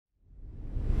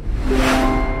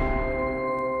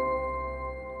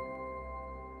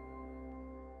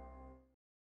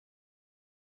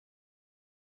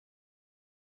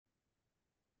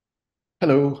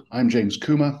Hello, I'm James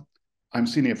Coomer. I'm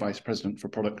Senior Vice President for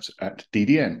Products at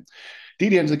DDN.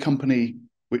 DDN is a company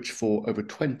which for over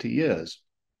 20 years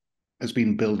has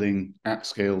been building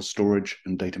at-scale storage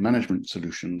and data management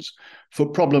solutions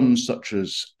for problems such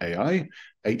as AI,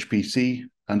 HPC,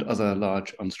 and other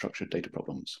large unstructured data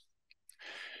problems.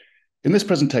 In this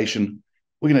presentation,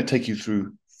 we're going to take you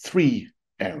through three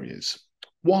areas.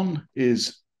 One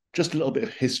is just a little bit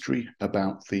of history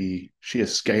about the sheer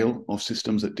scale of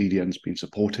systems that DDN's been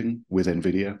supporting with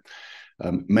NVIDIA.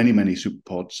 Many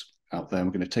SuperPODs out there.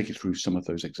 We're going to take you through some of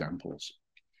those examples.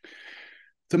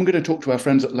 Then we're going to talk to our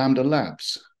friends at Lambda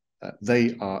Labs.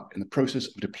 They are in the process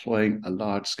of deploying a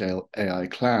large-scale AI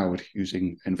cloud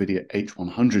using NVIDIA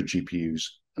H100 GPUs,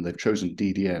 and they've chosen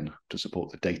DDN to support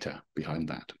the data behind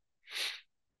that.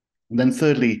 And then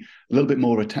thirdly, a little bit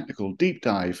more of a technical deep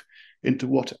dive into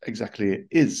what exactly it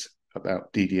is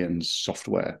about DDN's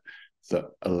software that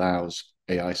allows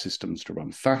AI systems to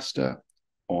run faster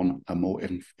on a more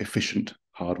efficient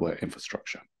hardware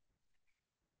infrastructure.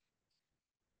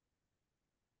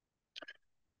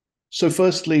 So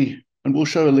firstly, and we'll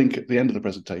show a link at the end of the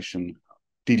presentation,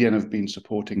 DDN have been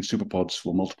supporting SuperPODs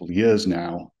for multiple years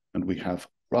now, and we have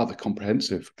rather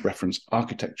comprehensive reference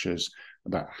architectures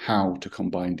about how to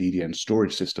combine DDN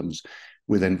storage systems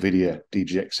with NVIDIA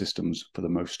DGX systems for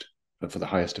the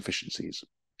highest efficiencies.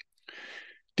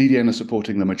 DDN are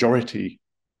supporting the majority,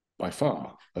 by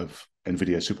far, of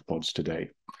NVIDIA SuperPODs today.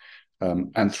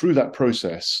 And through that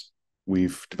process,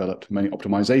 we've developed many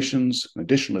optimizations and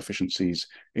additional efficiencies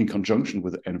in conjunction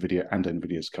with NVIDIA and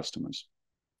NVIDIA's customers.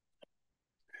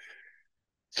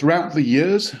 Throughout the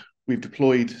years, we've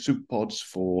deployed SuperPODs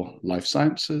for life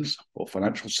sciences, for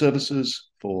financial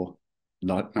services, for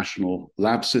national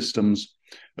lab systems,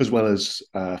 as well as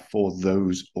for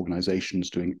those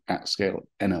organizations doing at-scale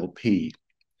NLP.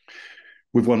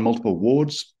 We've won multiple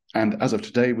awards, and as of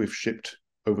today, we've shipped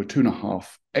over 2.5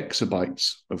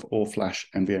 exabytes of all-flash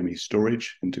NVMe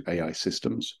storage into AI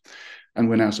systems, and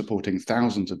we're now supporting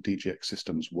thousands of DGX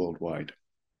systems worldwide.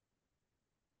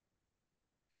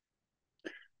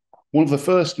 One of the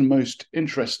first and most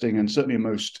interesting and certainly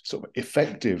most sort of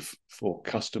effective for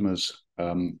customers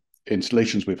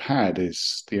installations we've had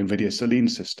is the NVIDIA Selene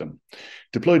system.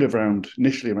 Deployed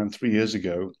initially around 3 years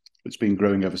ago. It's been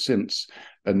growing ever since,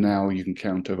 and now you can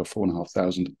count over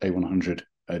 4,500 A100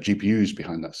 GPUs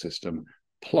behind that system,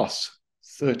 plus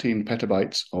 13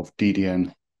 petabytes of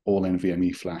DDN all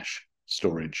NVMe flash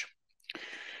storage.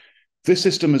 This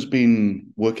system has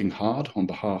been working hard on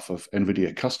behalf of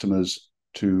NVIDIA customers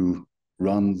to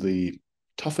run the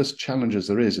toughest challenges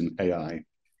there is in AI.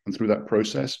 And through that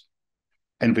process,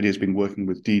 NVIDIA has been working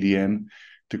with DDN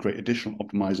to create additional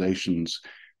optimizations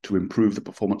to improve the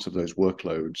performance of those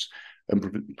workloads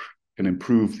and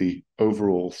improve the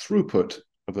overall throughput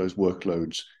of those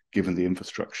workloads given the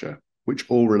infrastructure, which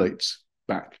all relates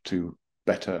back to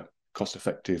better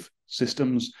cost-effective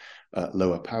systems,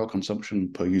 lower power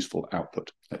consumption per useful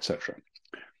output, etc.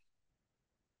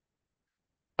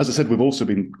 As I said, we've also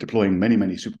been deploying many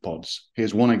SuperPODs.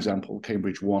 Here's one example,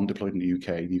 Cambridge 1, deployed in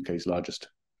the UK's largest,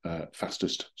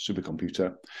 fastest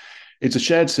supercomputer. It's a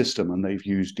shared system, and they've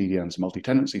used DDN's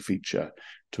multi-tenancy feature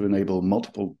to enable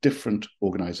multiple different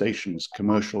organizations,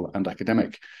 commercial and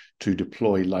academic, to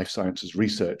deploy life sciences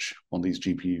research on these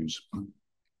GPUs.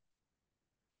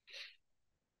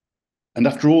 And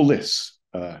after all this,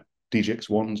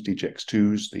 DGX1s,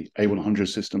 DGX2s, the A100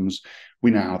 systems, we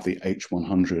now have the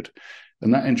H100.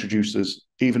 And that introduces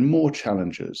even more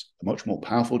challenges, much more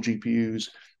powerful GPUs,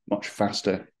 much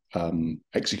faster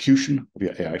execution of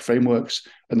your AI frameworks,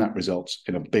 and that results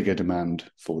in a bigger demand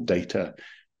for data,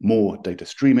 more data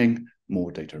streaming,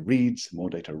 more data reads, more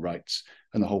data writes,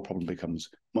 and the whole problem becomes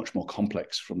much more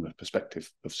complex from the perspective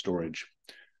of storage.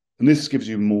 And this gives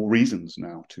you more reasons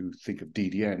now to think of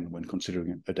DDN when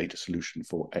considering a data solution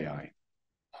for AI.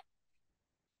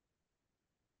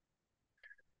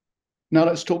 Now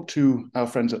let's talk to our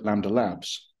friends at Lambda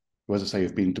Labs, who, as I say,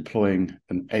 have been deploying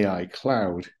an AI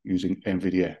cloud using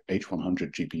NVIDIA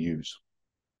H100 GPUs.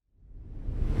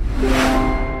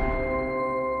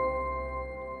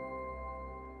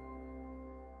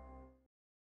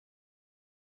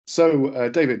 So,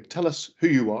 David, tell us who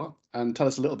you are and tell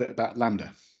us a little bit about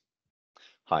Lambda.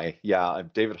 Hi, yeah,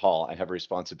 I'm David Hall. I have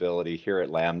responsibility here at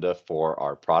Lambda for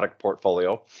our product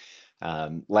portfolio.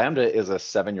 Lambda is a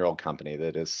 7-year-old company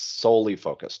that is solely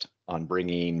focused on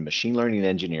bringing machine learning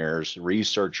engineers,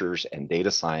 researchers, and data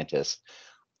scientists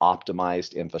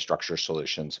optimized infrastructure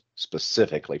solutions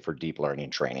specifically for deep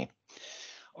learning training.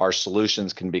 Our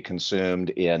solutions can be consumed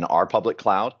in our public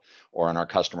cloud or in our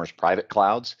customers' private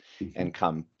clouds and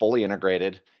come fully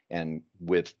integrated and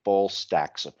with full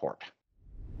stack support.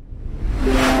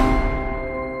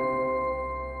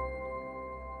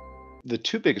 The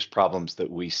two biggest problems that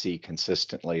we see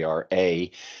consistently are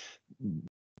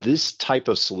this type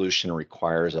of solution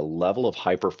requires a level of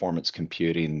high performance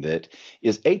computing that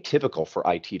is atypical for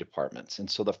IT departments. And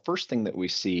so the first thing that we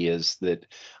see is that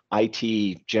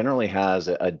IT generally has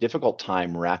a difficult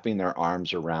time wrapping their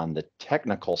arms around the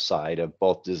technical side of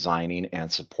both designing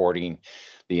and supporting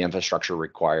the infrastructure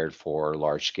required for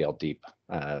large scale deep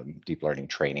learning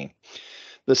training.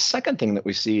 The second thing that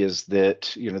we see is that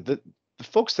the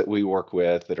folks that we work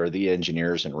with that are the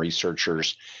engineers and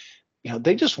researchers,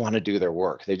 they just want to do their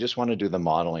work. They just want to do the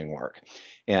modeling work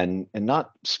and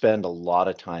not spend a lot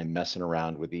of time messing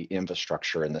around with the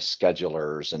infrastructure and the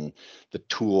schedulers and the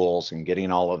tools and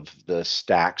getting all of the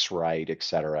stacks right, et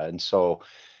cetera. And so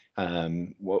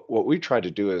what we try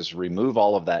to do is remove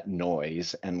all of that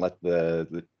noise and let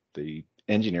the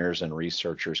engineers and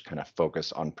researchers kind of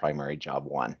focus on primary job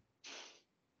one.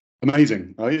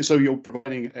 Amazing. So you're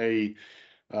providing a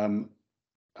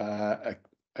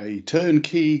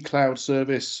turnkey cloud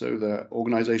service so that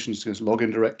organizations can just log in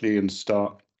directly and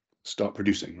start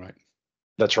producing, right?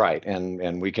 That's right.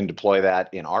 And we can deploy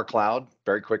that in our cloud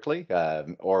very quickly,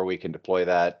 or we can deploy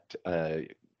that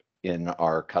in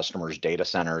our customers' data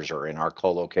centers or in our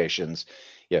co-locations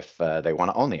if they want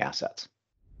to own the assets.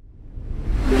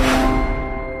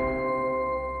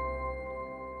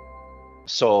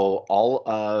 So all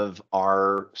of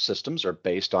our systems are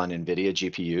based on NVIDIA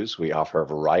GPUs. We offer a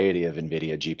variety of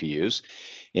NVIDIA GPUs.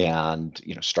 And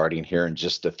starting here in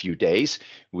just a few days,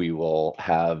 we will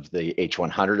have the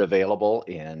H100 available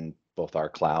in both our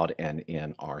cloud and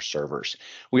in our servers.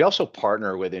 We also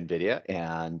partner with NVIDIA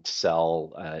and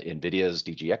sell NVIDIA's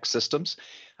DGX systems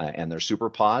and their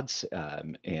SuperPODs.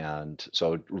 And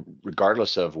so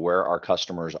regardless of where our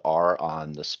customers are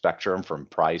on the spectrum from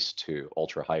price to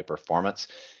ultra high performance,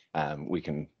 we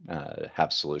can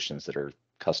have solutions that are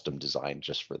custom designed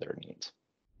just for their needs.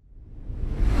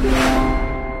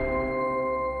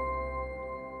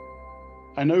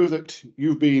 I know that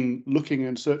you've been looking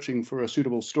and searching for a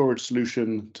suitable storage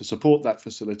solution to support that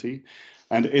facility.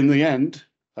 And in the end,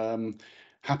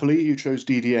 happily, you chose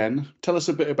DDN. Tell us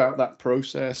a bit about that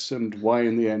process and why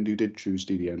in the end you did choose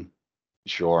DDN.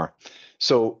 Sure.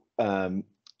 So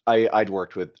I've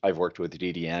worked with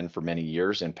DDN for many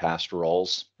years in past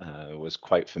roles. Was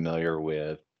quite familiar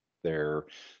with their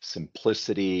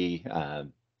simplicity,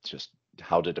 just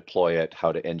how to deploy it,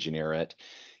 how to engineer it,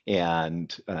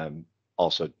 and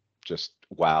also just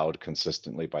wowed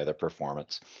consistently by their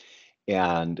performance.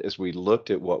 And as we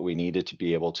looked at what we needed to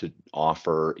be able to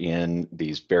offer in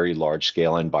these very large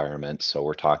scale environments, so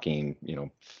we're talking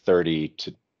 30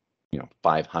 to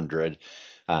 500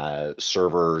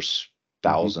 servers,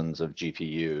 thousands of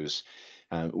GPUs,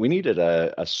 we needed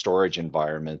a storage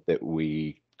environment that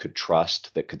we could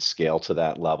trust, that could scale to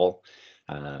that level,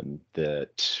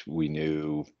 that we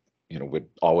knew would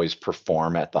always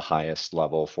perform at the highest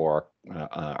level for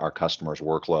our customers'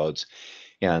 workloads.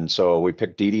 And so we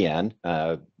picked DDN,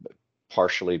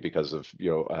 partially because of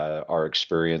our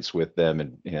experience with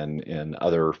them in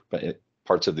other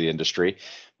parts of the industry,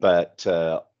 but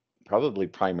probably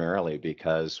primarily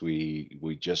because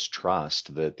we just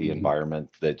trust that the environment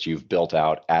that you've built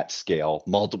out at scale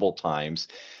multiple times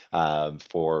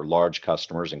for large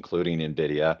customers, including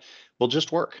NVIDIA, will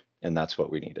just work. And that's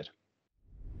what we needed.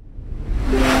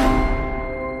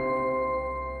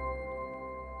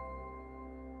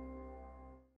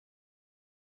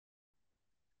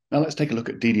 Now let's take a look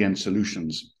at DDN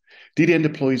solutions. DDN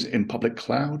deploys in public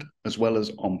cloud as well as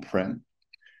on-prem.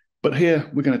 But here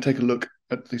we're going to take a look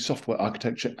at the software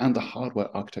architecture and the hardware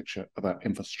architecture of our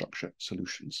infrastructure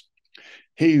solutions.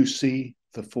 Here you see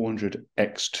the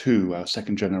 400X2, our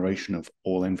second generation of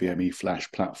all NVMe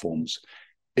flash platforms.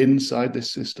 Inside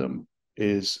this system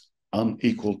is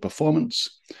unequaled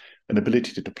performance, an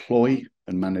ability to deploy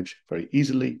and manage very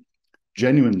easily,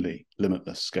 genuinely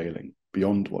limitless scaling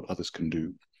beyond what others can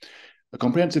do, a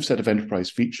comprehensive set of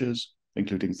enterprise features,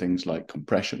 including things like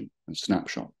compression and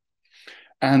snapshot,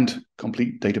 and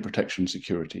complete data protection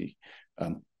security.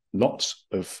 Lots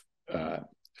of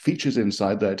features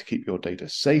inside there to keep your data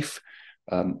safe,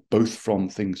 both from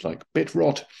things like bit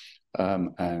rot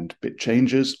and bit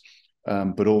changes,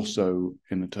 but also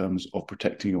in the terms of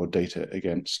protecting your data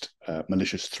against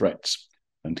malicious threats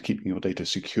and keeping your data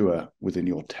secure within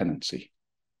your tenancy.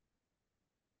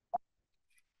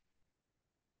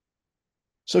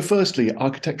 So firstly,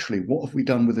 architecturally, what have we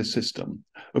done with this system?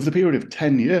 Over the period of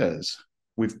 10 years,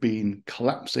 we've been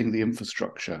collapsing the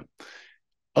infrastructure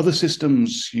Other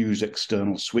systems use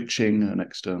external switching and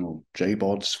external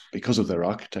JBODs because of their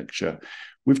architecture.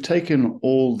 We've taken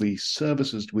all the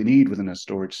services we need within a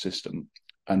storage system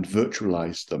and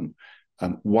virtualized them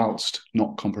whilst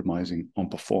not compromising on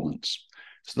performance.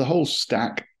 So the whole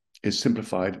stack is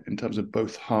simplified in terms of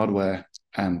both hardware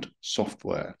and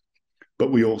software,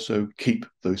 but we also keep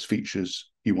those features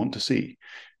you want to see: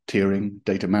 tiering,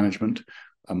 data management,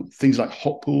 things like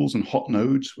hot pools and hot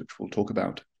nodes, which we'll talk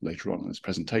about later on in this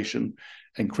presentation,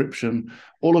 encryption.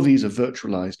 All of these are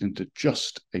virtualized into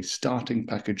just a starting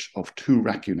package of 2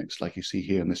 rack units, like you see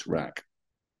here in this rack.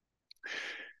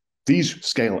 These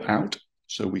scale out,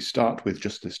 so we start with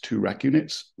just this 2 rack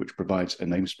units, which provides a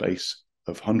namespace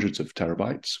of hundreds of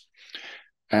terabytes.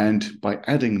 And by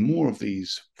adding more of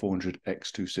these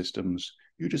 400x2 systems,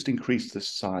 you just increase the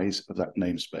size of that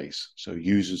namespace. So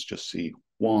users just see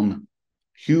one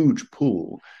huge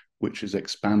pool, which is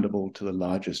expandable to the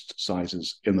largest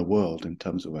sizes in the world in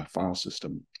terms of a file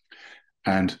system.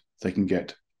 And they can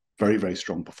get very, very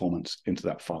strong performance into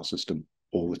that file system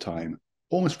all the time,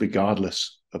 almost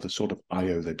regardless of the sort of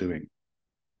I/O they're doing.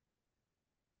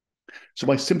 So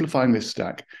by simplifying this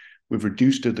stack, we've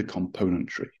reduced the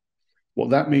componentry.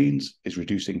 What that means is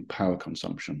reducing power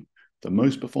consumption, the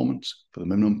most performance for the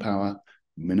minimum power,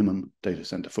 minimum data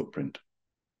center footprint.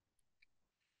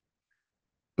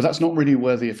 But that's not really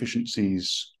where the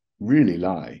efficiencies really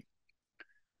lie.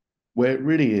 Where it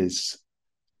really is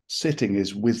sitting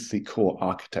is with the core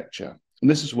architecture. And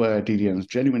this is where DDN is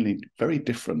genuinely very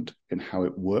different in how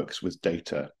it works with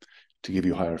data to give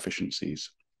you higher efficiencies.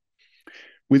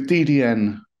 With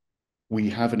DDN, we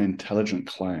have an intelligent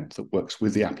client that works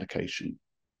with the application.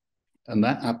 And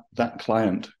that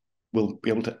client will be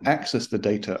able to access the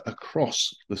data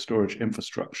across the storage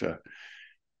infrastructure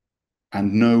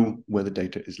and know where the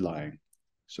data is lying.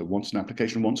 So once an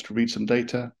application wants to read some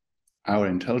data, our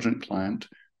intelligent client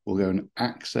will go and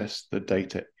access the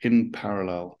data in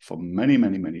parallel from many,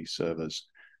 many, many servers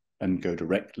and go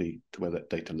directly to where that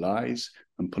data lies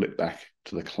and pull it back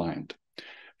to the client.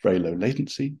 Very low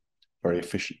latency, very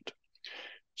efficient.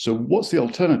 So what's the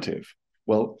alternative?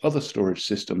 Well, other storage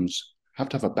systems have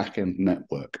to have a back-end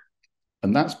network.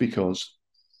 And that's because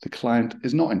the client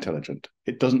is not intelligent.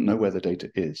 It doesn't know where the data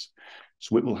is.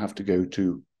 So it will have to go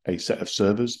to a set of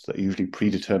servers that are usually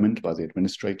predetermined by the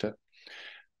administrator.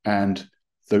 And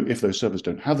if those servers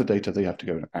don't have the data, they have to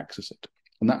go and access it.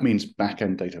 And that means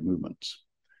back-end data movements.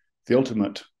 The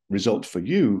ultimate result for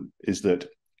you is that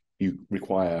you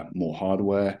require more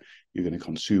hardware, you're going to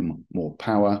consume more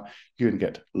power, you're going to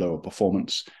get lower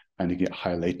performance, and you get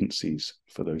higher latencies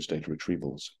for those data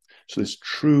retrievals. So this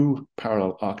true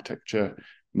parallel architecture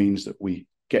means that we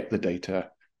get the data,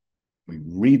 we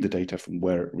read the data from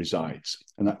where it resides,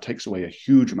 and that takes away a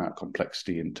huge amount of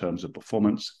complexity in terms of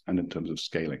performance and in terms of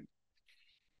scaling.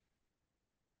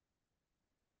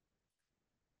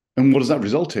 And what does that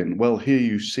result in? Well, here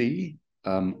you see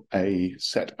a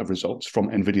set of results from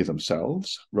NVIDIA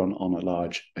themselves run on a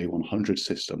large A100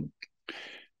 system.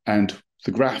 And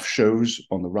the graph shows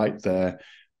on the right there,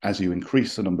 as you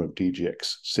increase the number of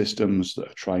DGX systems that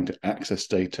are trying to access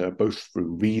data, both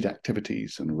through read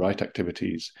activities and write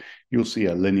activities, you'll see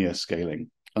a linear scaling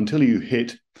until you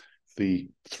hit the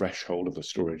threshold of the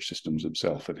storage systems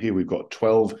themselves. And here we've got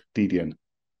 12 DDN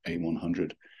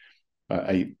A100,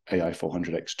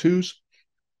 AI400X2s.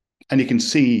 And you can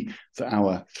see that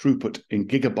our throughput in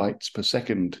gigabytes per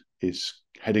second is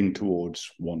heading towards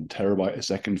 1 terabyte a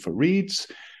second for reads.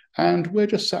 And we're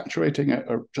just saturating at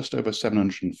just over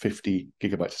 750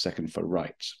 gigabytes a second for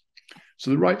writes.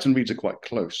 So the writes and reads are quite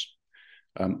close.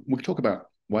 We'll talk about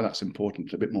why that's important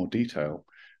in a bit more detail,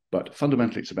 but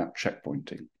fundamentally it's about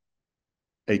checkpointing.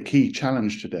 A key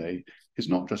challenge today is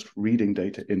not just reading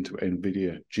data into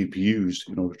NVIDIA GPUs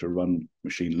in order to run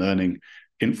machine learning,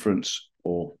 inference,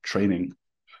 or training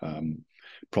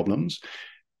problems.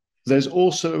 There's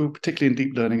also, particularly in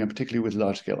deep learning and particularly with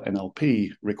large-scale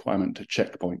NLP, requirement to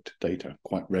checkpoint data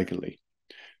quite regularly.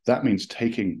 That means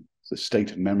taking the state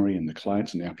of memory in the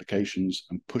clients and the applications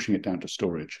and pushing it down to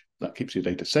storage. That keeps your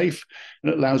data safe,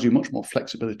 and it allows you much more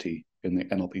flexibility in the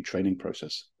NLP training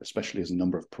process, especially as the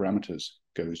number of parameters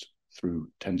goes through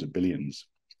tens of billions.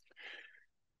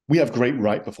 We have great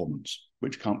write performance,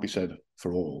 which can't be said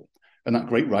for all. And that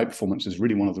great write performance is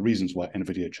really one of the reasons why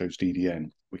NVIDIA chose DDN.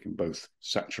 We can both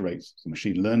saturate the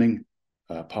machine learning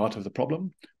part of the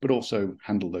problem, but also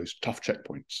handle those tough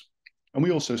checkpoints. And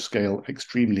we also scale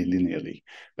extremely linearly.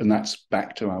 And that's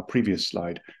back to our previous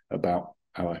slide about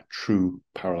our true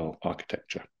parallel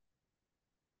architecture.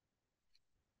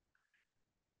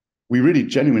 We really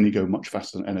genuinely go much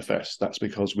faster than NFS. That's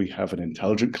because we have an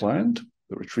intelligent client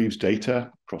that retrieves data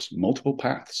across multiple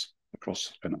paths,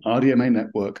 across an RDMA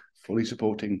network, fully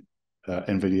supporting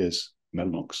NVIDIA's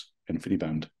Mellanox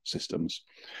InfiniBand systems.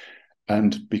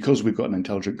 And because we've got an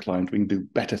intelligent client, we can do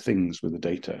better things with the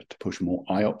data to push more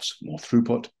IOPS, more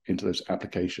throughput into those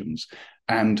applications,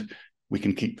 and we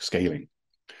can keep scaling.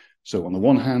 So on the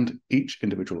one hand, each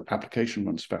individual application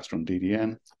runs faster on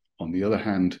DDN. On the other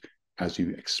hand, as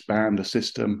you expand a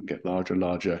system, get larger and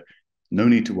larger, no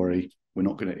need to worry, we're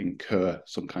not going to incur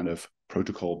some kind of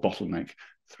protocol bottleneck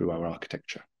through our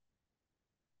architecture.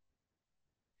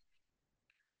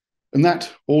 And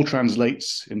that all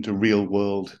translates into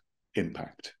real-world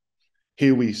impact.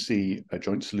 Here we see a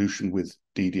joint solution with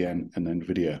DDN and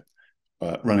NVIDIA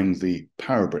running the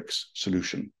PowerBricks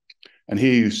solution. And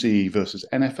here you see versus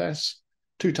NFS,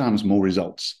 2 times more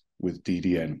results with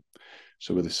DDN.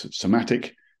 So with this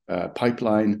somatic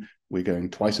pipeline, we're going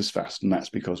twice as fast, and that's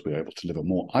because we're able to deliver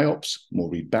more IOPS, more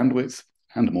read bandwidth,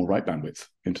 and more write bandwidth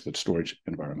into the storage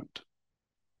environment.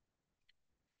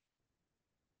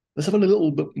 Let's have a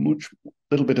little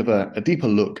bit of a deeper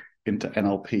look into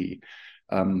NLP.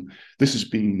 This has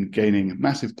been gaining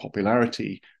massive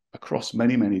popularity across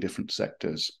many, many different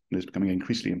sectors, and is becoming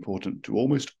increasingly important to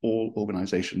almost all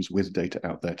organizations with data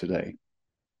out there today.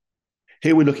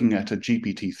 Here we're looking at a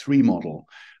GPT-3 model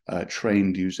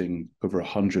trained using over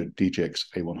 100 DGX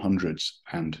A100s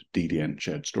and DDN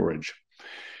shared storage.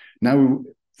 Now,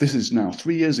 this is now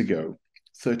 3 years ago,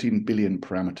 13 billion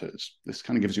parameters. This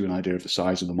kind of gives you an idea of the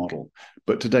size of the model.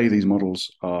 But today, these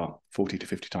models are 40 to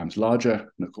 50 times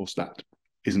larger. And of course, that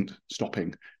isn't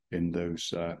stopping in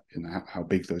those in how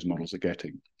big those models are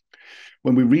getting.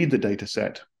 When we read the data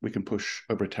set, we can push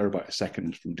over 1 terabyte a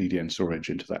second from DDN storage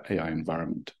into that AI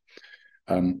environment.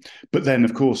 But then,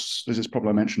 of course, there's this problem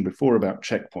I mentioned before about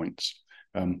checkpoints.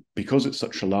 Because it's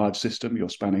such a large system, you're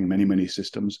spanning many, many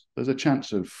systems, there's a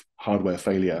chance of hardware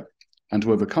failure. And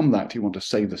to overcome that, you want to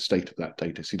save the state of that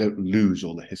data so you don't lose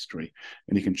all the history.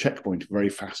 And you can checkpoint very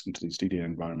fast into these DDN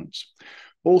environments.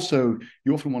 Also,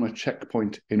 you often want a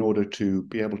checkpoint in order to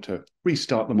be able to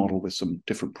restart the model with some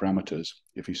different parameters.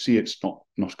 If you see it's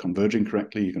not converging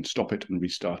correctly, you can stop it and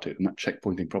restart it. And that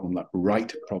checkpointing problem, that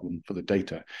write problem for the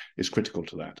data, is critical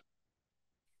to that.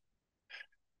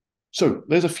 So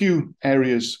there's a few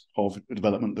areas of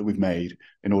development that we've made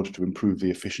in order to improve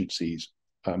the efficiencies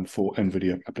for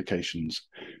NVIDIA applications.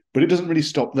 But it doesn't really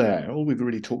stop there. All we've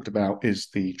really talked about is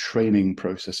the training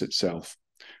process itself.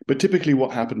 But typically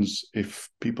what happens if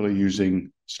people are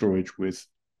using storage with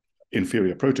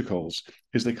inferior protocols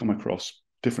is they come across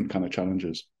different kind of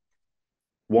challenges.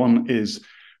 One is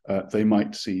they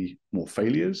might see more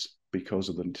failures because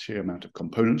of the sheer amount of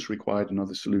components required in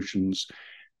other solutions.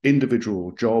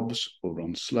 Individual jobs will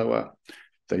run slower.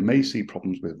 They may see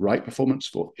problems with write performance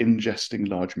for ingesting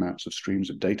large amounts of streams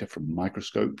of data from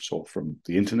microscopes or from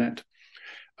the internet.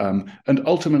 And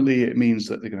ultimately, it means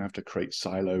that they're going to have to create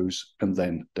silos, and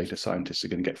then data scientists are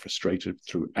going to get frustrated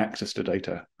through access to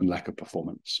data and lack of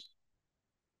performance.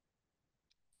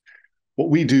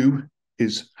 What we do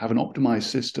is have an optimized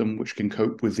system which can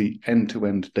cope with the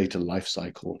end-to-end data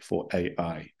lifecycle for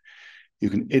AI. You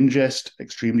can ingest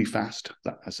extremely fast.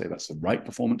 I say that's the write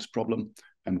performance problem,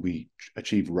 and we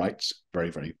achieve writes very,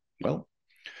 very well.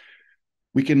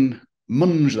 We can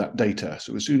munge that data.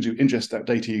 So as soon as you ingest that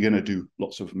data, you're going to do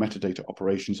lots of metadata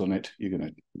operations on it. You're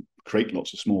going to create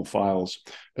lots of small files.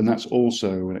 And that's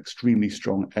also an extremely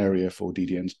strong area for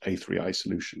DDN's A3i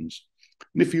solutions.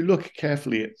 And if you look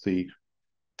carefully at the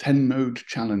 10-node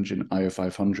challenge in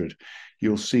IO500,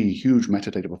 you'll see huge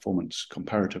metadata performance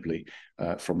comparatively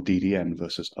from DDN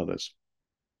versus others.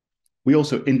 We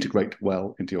also integrate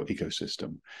well into your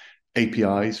ecosystem.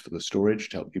 APIs for the storage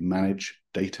to help you manage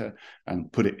data and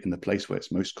put it in the place where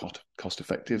it's most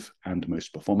cost-effective and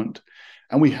most performant.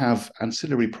 And we have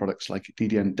ancillary products like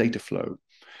DDN Dataflow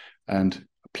and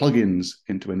plugins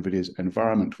into NVIDIA's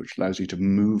environment, which allows you to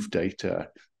move data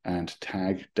and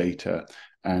tag data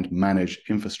and manage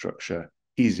infrastructure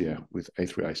easier with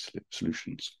A3i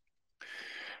solutions.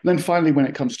 And then finally, when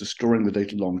it comes to storing the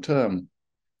data long-term,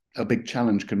 a big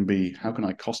challenge can be, how can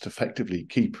I cost-effectively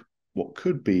keep what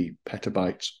could be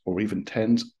petabytes or even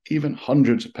tens, even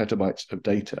hundreds of petabytes of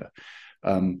data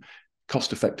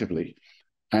cost-effectively?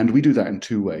 And we do that in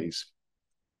 2 ways.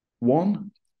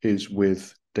 One is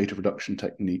with data reduction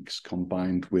techniques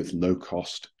combined with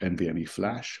low-cost NVMe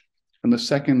flash. And the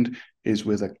second is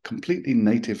with a completely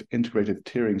native integrated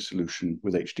tiering solution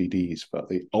with HDDs, but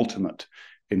the ultimate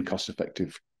in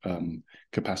cost-effective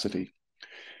capacity.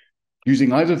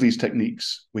 Using either of these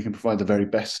techniques, we can provide the very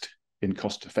best in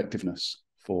cost effectiveness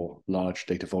for large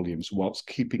data volumes whilst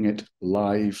keeping it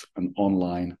live and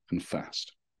online and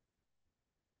fast.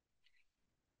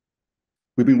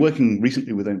 We've been working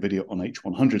recently with NVIDIA on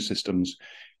H100 systems.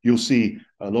 You'll see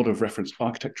a lot of reference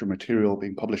architecture material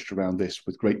being published around this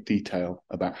with great detail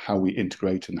about how we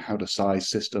integrate and how to size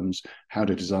systems, how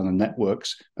to design the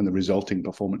networks, and the resulting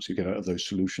performance you get out of those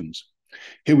solutions.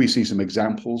 Here we see some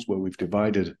examples where we've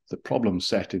divided the problem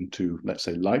set into, let's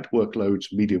say, light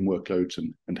workloads, medium workloads,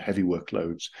 and heavy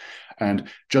workloads. And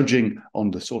judging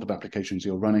on the sort of applications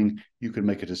you're running, you can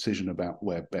make a decision about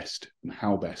where best and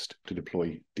how best to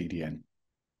deploy DDN.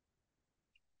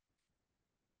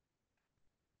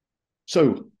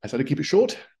 So I said to keep it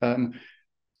short.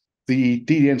 The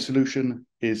DDN solution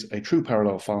is a true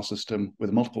parallel file system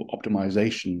with multiple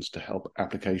optimizations to help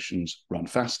applications run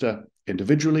faster,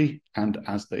 individually, and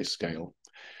as they scale.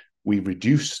 We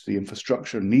reduce the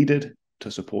infrastructure needed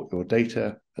to support your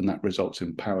data, and that results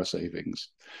in power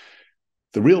savings.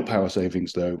 The real power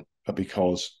savings, though, are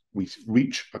because we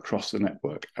reach across the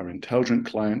network. Our intelligent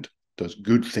client does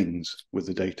good things with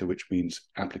the data, which means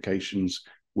applications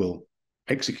will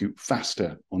execute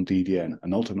faster on DDN,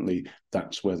 and ultimately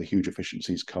that's where the huge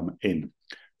efficiencies come in.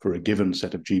 For a given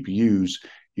set of GPUs,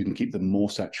 you can keep them more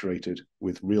saturated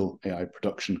with real AI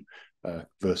production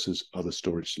versus other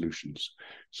storage solutions.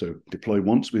 So deploy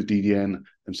once with DDN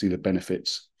and see the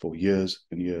benefits for years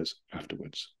and years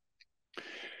afterwards.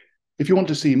 If you want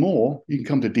to see more, you can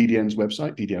come to DDN's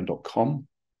website, ddn.com,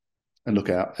 and look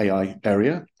at our AI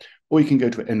area, or you can go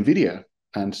to NVIDIA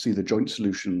and see the joint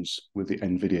solutions with the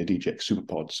NVIDIA DGX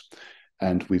SuperPODs.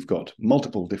 And we've got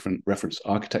multiple different reference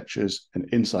architectures, and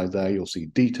inside there you'll see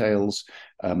details,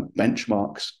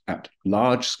 benchmarks at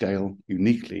large scale,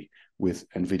 uniquely with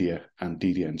NVIDIA and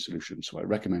DDN solutions. So I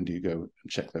recommend you go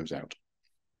and check those out.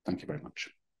 Thank you very much.